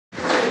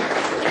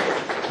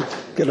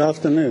Good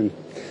afternoon.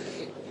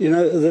 You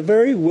know, the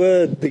very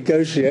word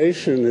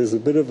negotiation is a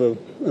bit of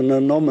an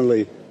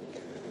anomaly,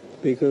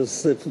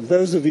 because if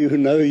those of you who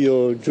know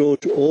your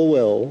George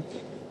Orwell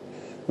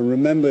and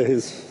remember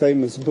his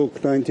famous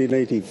book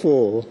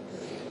 1984,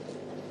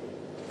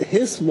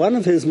 one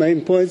of his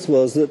main points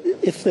was that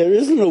if there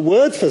isn't a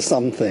word for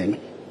something,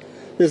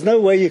 there's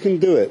no way you can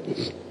do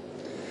it.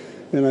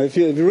 You know, if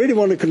you really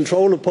want to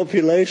control a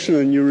population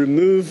and you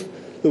remove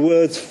the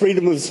words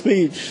freedom of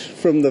speech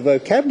from the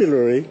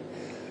vocabulary,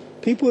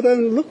 people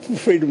don't look for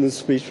freedom of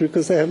speech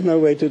because they have no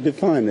way to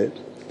define it.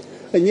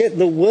 And yet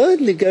the word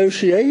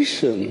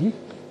negotiation,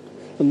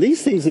 and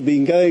these things have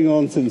been going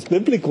on since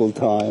biblical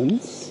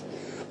times,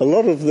 a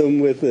lot of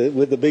them with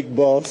the big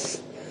boss,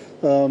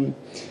 the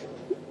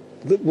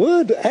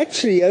word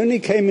actually only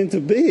came into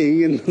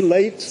being in the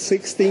late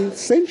 16th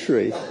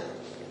century.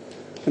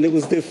 And it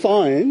was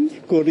defined,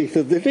 according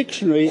to the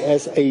dictionary,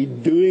 as a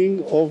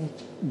doing of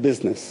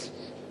business.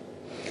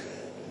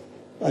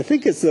 I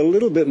think it's a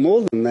little bit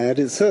more than that.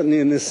 It's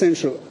certainly an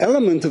essential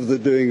element of the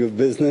doing of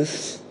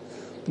business.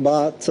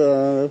 But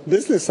a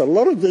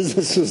lot of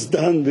business was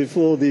done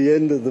before the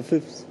end of the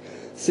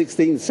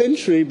 16th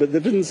century, but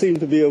there didn't seem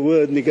to be a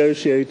word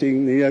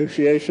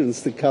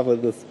negotiations to cover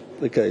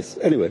the case.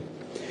 Anyway,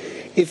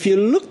 if you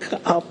look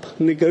up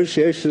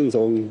negotiations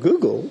on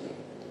Google,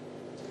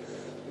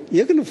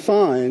 you're going to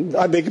find,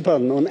 I beg your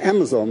pardon, on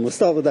Amazon, we'll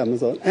start with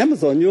Amazon.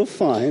 Amazon, you'll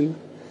find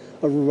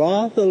a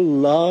rather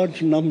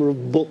large number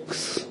of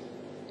books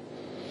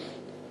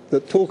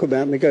that talk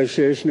about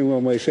negotiation in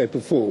one way, shape, or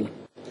form.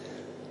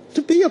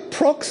 To be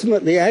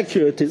approximately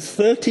accurate, it's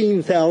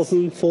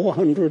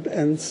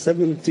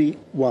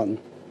 13,471.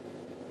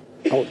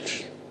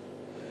 Ouch.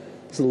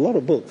 It's a lot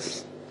of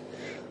books.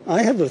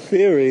 I have a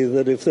theory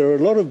that if there are a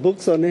lot of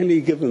books on any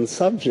given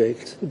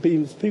subject, it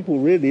means people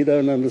really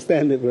don't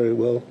understand it very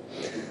well.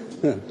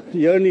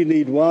 You only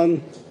need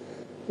one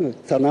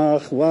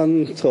Tanakh,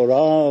 one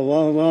Torah,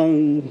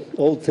 one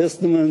Old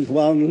Testament,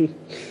 one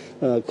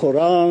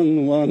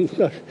Quran, one,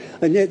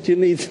 and yet you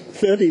need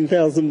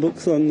 13,000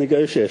 books on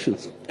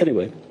negotiations.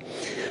 Anyway,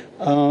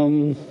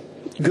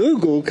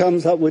 Google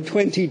comes up with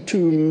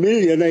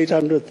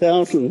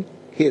 22,800,000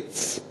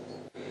 hits.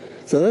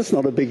 So that's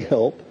not a big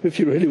help if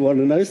you really want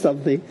to know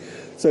something.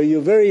 So you're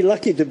very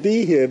lucky to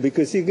be here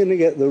because you're going to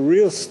get the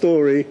real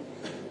story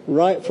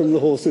right from the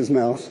horse's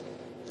mouth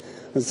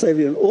and save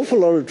you an awful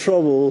lot of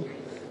trouble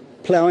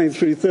plowing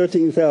through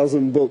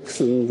 13,000 books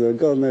and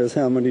God knows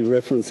how many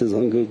references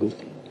on Google.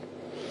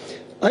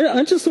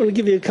 I just want to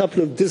give you a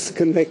couple of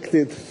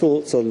disconnected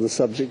thoughts on the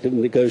subject of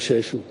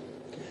negotiation.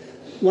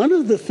 One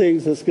of the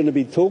things that's going to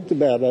be talked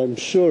about, I'm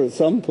sure, at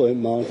some point,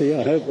 Marty,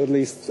 I hope at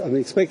least I'm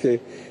expecting,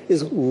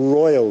 is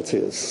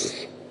royalties.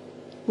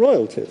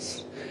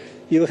 Royalties.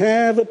 You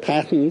have a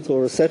patent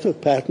or a set of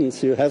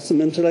patents, you have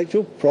some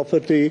intellectual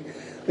property,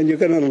 and you're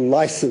going to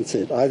license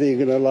it. Either you're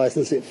going to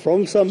license it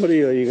from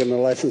somebody or you're going to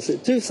license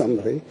it to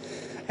somebody.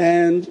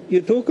 And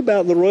you talk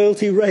about the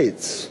royalty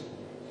rates.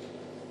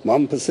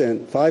 1%,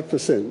 5%,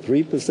 3%,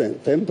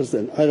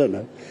 10%, I don't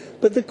know.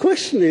 But the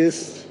question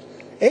is,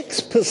 X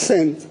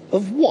percent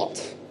of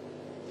what?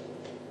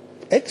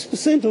 X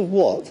percent of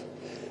what?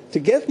 To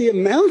get the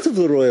amount of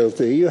the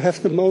royalty, you have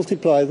to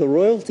multiply the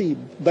royalty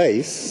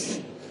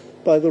base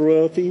by the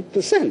royalty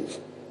percent.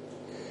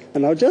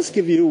 And I'll just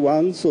give you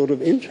one sort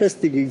of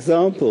interesting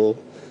example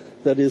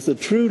that is a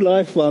true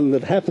life one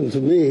that happened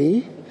to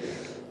me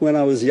when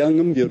I was young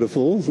and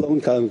beautiful, a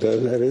long time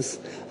ago, that is.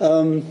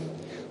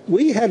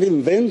 We had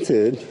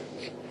invented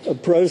a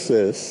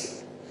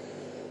process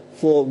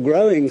for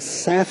growing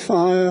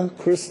sapphire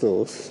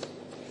crystals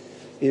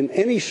in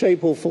any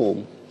shape or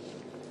form.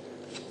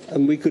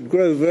 And we could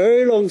grow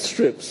very long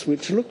strips,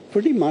 which looked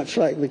pretty much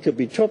like they could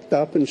be chopped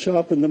up and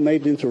sharpened and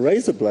made into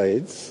razor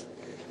blades,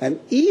 and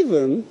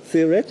even,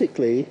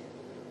 theoretically,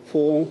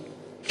 for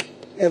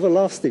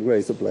everlasting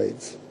razor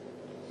blades.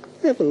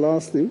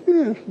 Everlasting,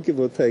 yeah, give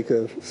or take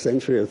a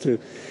century or two.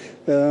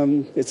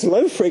 It's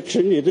low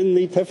friction, you didn't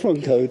need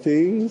Teflon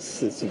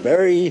coatings, it's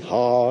very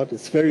hard,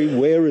 it's very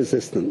wear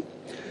resistant.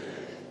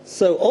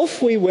 So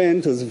off we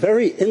went as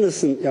very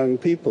innocent young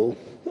people,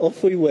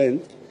 off we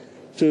went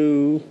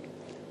to,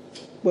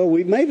 well,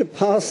 we made a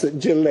pass at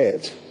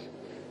Gillette.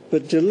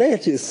 But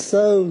Gillette is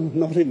so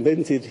not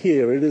invented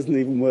here, it isn't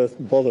even worth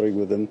bothering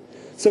with them.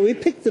 So we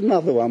picked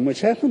another one, which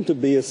happened to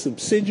be a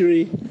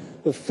subsidiary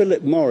of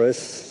Philip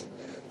Morris,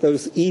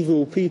 those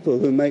evil people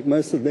who make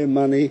most of their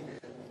money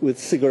with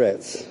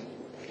cigarettes.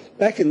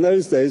 Back in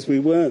those days, we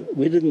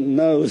didn't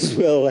know as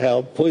well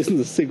how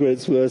poisonous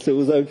cigarettes were, so it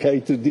was okay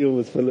to deal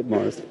with Philip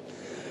Morris.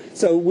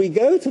 So we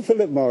go to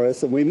Philip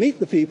Morris and we meet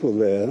the people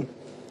there.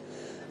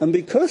 And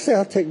because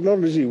our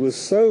technology was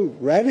so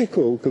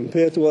radical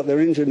compared to what their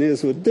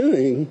engineers were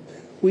doing,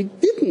 we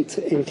didn't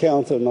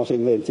encounter not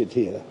invented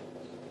here.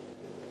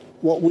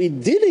 What we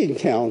did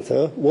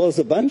encounter was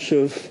a bunch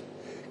of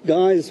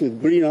guys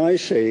with green eye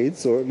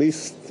shades, or at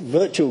least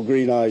virtual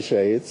green eye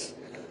shades,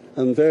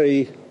 and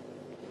the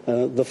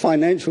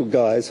financial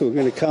guys who were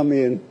going to come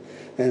in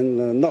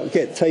and not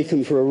get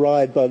taken for a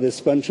ride by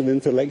this bunch of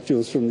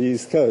intellectuals from the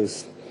East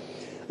Coast.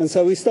 And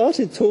so we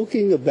started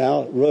talking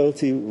about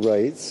royalty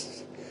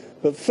rates,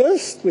 but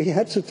first we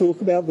had to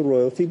talk about the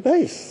royalty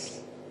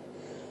base.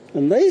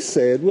 And they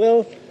said,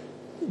 well,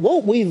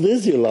 what we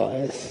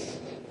visualize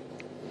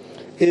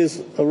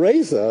is a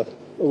razor,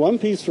 a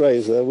one-piece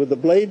razor with a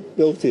blade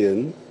built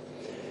in.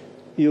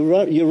 You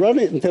run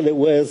it until it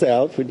wears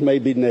out, which may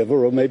be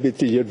never, or maybe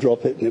till you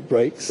drop it and it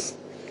breaks.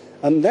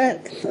 And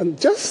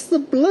just the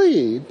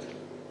blade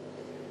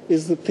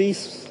is the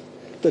piece.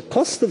 The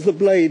cost of the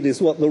blade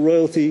is what the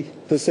royalty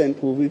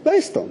percent will be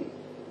based on.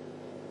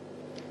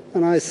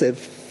 And I said,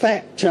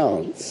 fat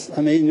chance.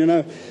 I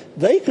mean,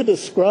 they could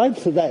ascribe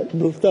to that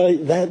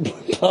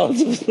part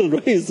of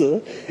the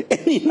razor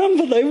any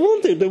number they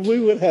wanted, and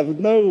we would have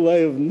no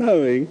way of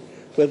knowing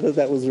whether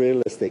that was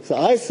realistic. So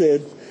I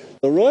said,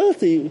 the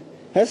royalty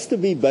has to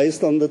be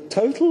based on the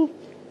total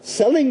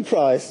selling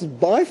price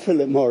by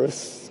Philip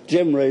Morris,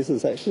 gem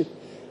razors actually,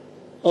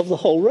 of the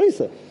whole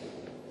razor.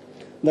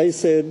 They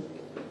said,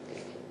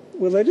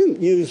 well, they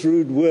didn't use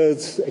rude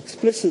words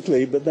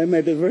explicitly, but they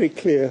made it very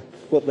clear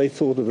what they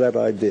thought of that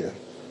idea.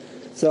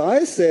 So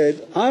I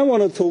said, I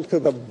want to talk to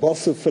the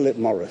boss of Philip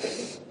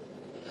Morris.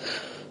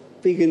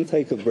 Big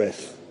intake of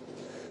breath.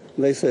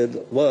 And they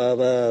said, well,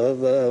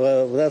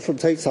 that will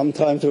take some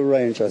time to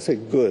arrange. I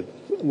said, good.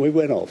 We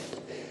went off.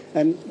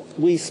 And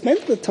we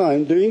spent the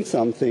time doing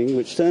something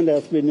which turned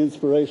out to be an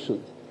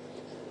inspiration,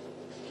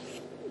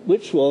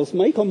 which was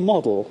make a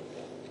model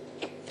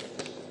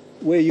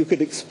where you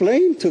could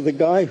explain to the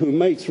guy who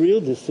makes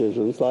real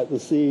decisions, like the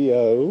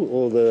CEO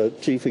or the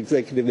chief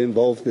executive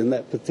involved in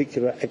that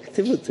particular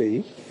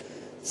activity,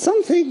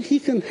 something he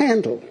can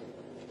handle,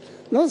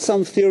 not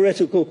some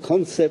theoretical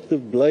concept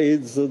of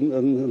blades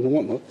and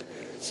whatnot.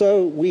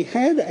 So we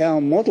had our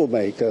model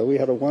maker, we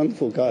had a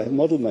wonderful guy,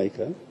 model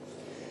maker,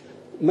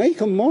 make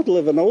a model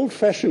of an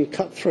old-fashioned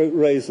cutthroat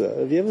razor.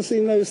 Have you ever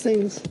seen those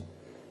things?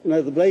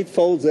 The blade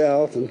folds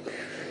out, and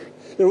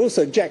they're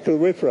also Jack the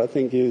Ripper, I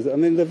think, used. I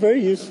mean, they're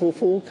very useful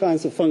for all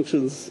kinds of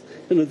functions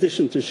in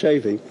addition to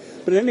shaving.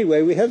 But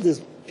anyway, we had this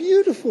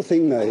beautiful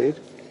thing made.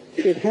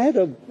 It had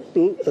a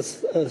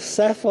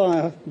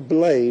sapphire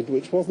blade,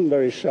 which wasn't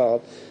very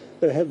sharp,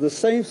 but it had the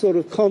same sort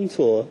of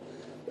contour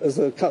as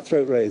a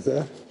cutthroat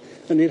razor.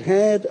 And it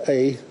had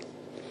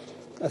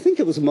I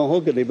think it was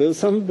mahogany, but it was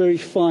some very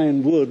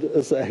fine wood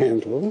as a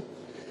handle.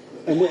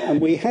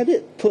 And we had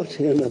it put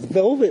in a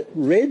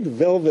red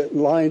velvet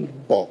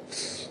lined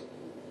box,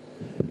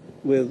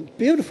 with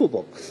beautiful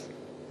box,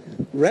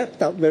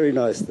 wrapped up very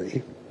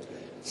nicely.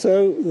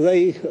 So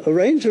they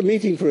arranged a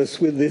meeting for us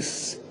with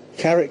this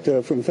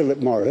character from Philip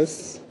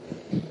Morris,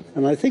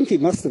 and I think he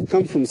must have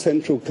come from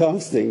Central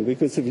Casting,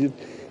 because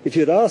if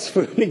you'd asked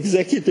for an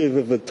executive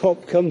of a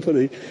top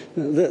company,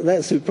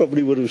 that's who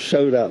probably would have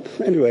showed up.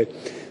 Anyway,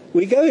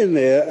 we go in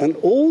there, and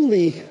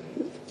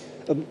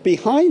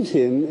behind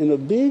him, in a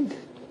big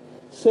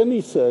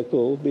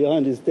semicircle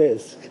behind his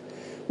desk,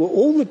 were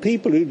all the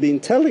people who'd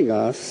been telling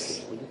us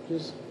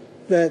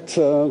that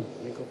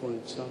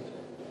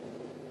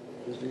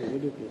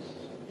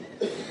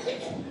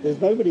there's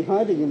nobody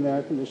hiding in there,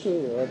 I can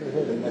assure you. I haven't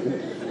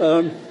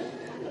heard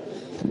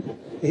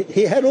him.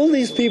 He had all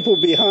these people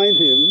behind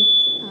him.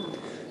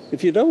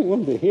 If you don't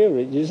want to hear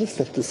it, you just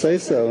have to say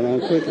so, and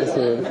I'll quickly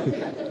say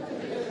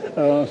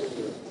it.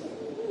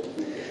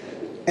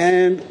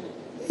 And,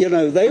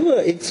 they were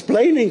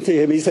explaining to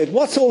him, he said,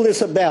 what's all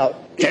this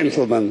about,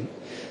 gentlemen?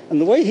 And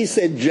the way he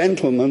said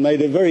gentlemen made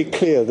it very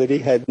clear that he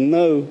had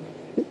no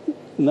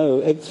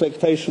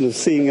expectation of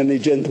seeing any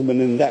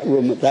gentlemen in that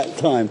room at that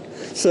time.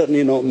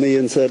 Certainly not me,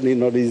 and certainly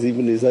not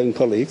even his own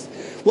colleagues.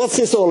 What's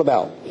this all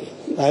about?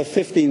 I have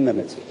 15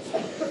 minutes.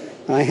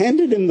 I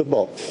handed him the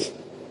box,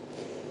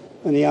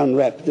 and he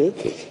unwrapped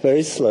it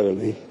very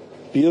slowly.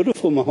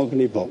 Beautiful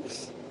mahogany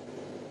box.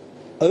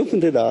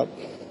 Opened it up,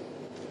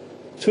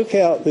 took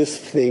out this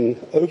thing,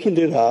 opened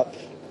it up,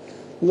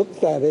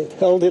 looked at it,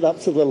 held it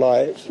up to the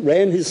light,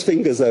 ran his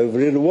fingers over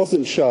it. It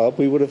wasn't sharp.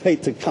 We would have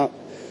hated to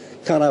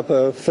cut up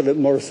a Philip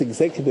Morris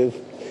executive,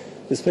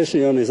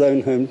 especially on his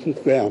own home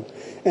ground.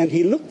 And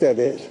he looked at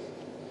it,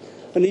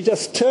 and he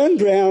just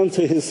turned round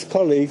to his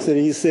colleagues and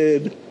he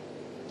said,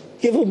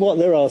 give them what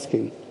they're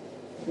asking.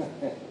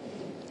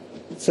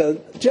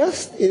 So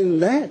just in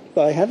that,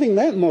 by having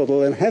that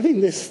model and having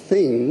this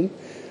thing,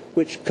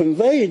 which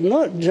conveyed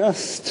not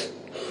just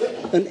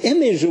an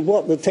image of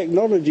what the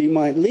technology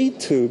might lead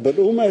to, but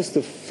almost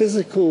a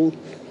physical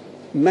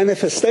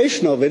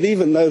manifestation of it,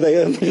 even though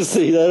they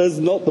obviously, that is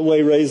not the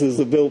way razors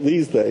are built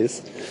these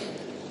days.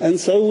 And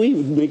so we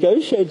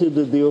negotiated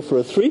a deal for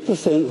a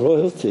 3%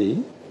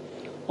 royalty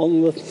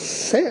on the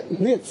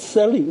net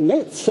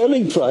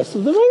selling price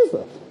of the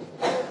razor.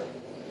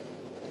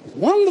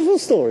 Wonderful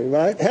story,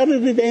 right? How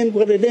did it end?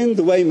 Well, it ended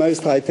the way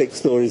most high-tech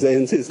stories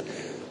end, is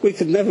we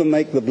could never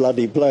make the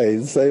bloody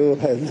blades. They all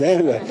had,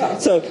 anyway.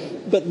 So,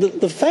 but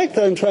the fact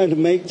I'm trying to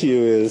make to you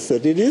is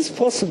that it is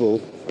possible,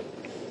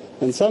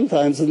 and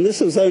sometimes, and this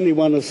is only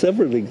one of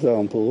several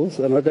examples,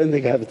 and I don't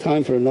think I have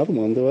time for another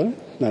one, do I?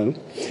 No.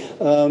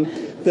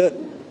 That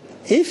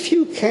if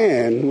you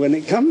can, when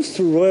it comes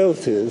to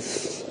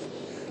royalties,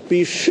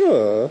 be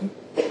sure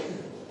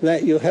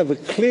that you have a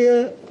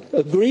clear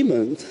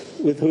agreement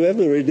with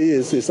whoever it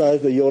is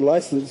either your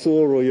licensor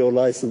or your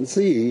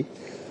licensee,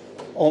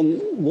 on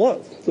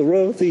what the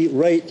royalty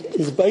rate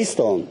is based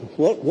on.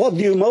 What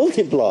do you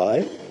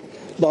multiply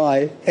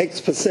by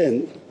X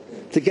percent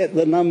to get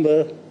the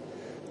number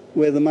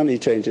where the money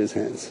changes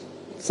hands?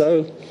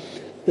 So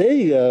there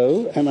you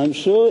go, and I'm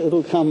sure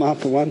it'll come up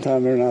at one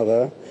time or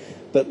another.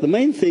 But the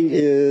main thing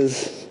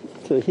is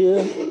to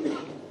hear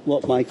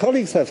what my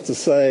colleagues have to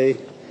say,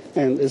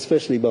 and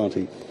especially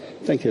Barty.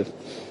 Thank you.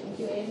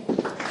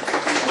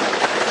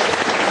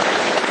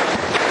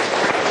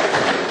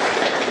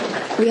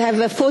 We have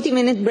a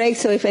 40-minute break,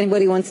 so if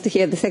anybody wants to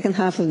hear the second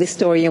half of this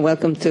story, you're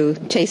welcome to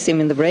chase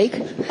him in the break.